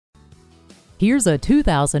Here's a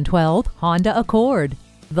 2012 Honda Accord.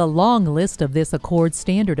 The long list of this Accord's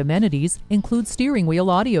standard amenities includes steering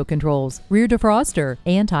wheel audio controls, rear defroster,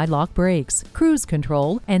 anti-lock brakes, cruise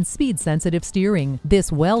control, and speed-sensitive steering.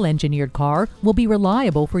 This well-engineered car will be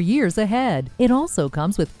reliable for years ahead. It also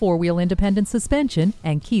comes with four-wheel independent suspension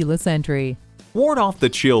and keyless entry. Ward off the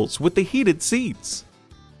chills with the heated seats.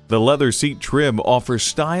 The leather seat trim offers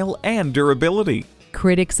style and durability.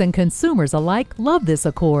 Critics and consumers alike love this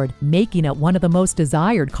Accord, making it one of the most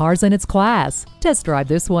desired cars in its class. Test drive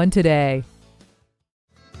this one today.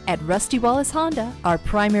 At Rusty Wallis Honda, our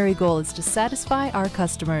primary goal is to satisfy our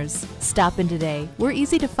customers. Stop in today. We're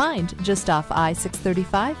easy to find just off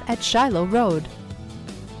I-635 at Shiloh Road.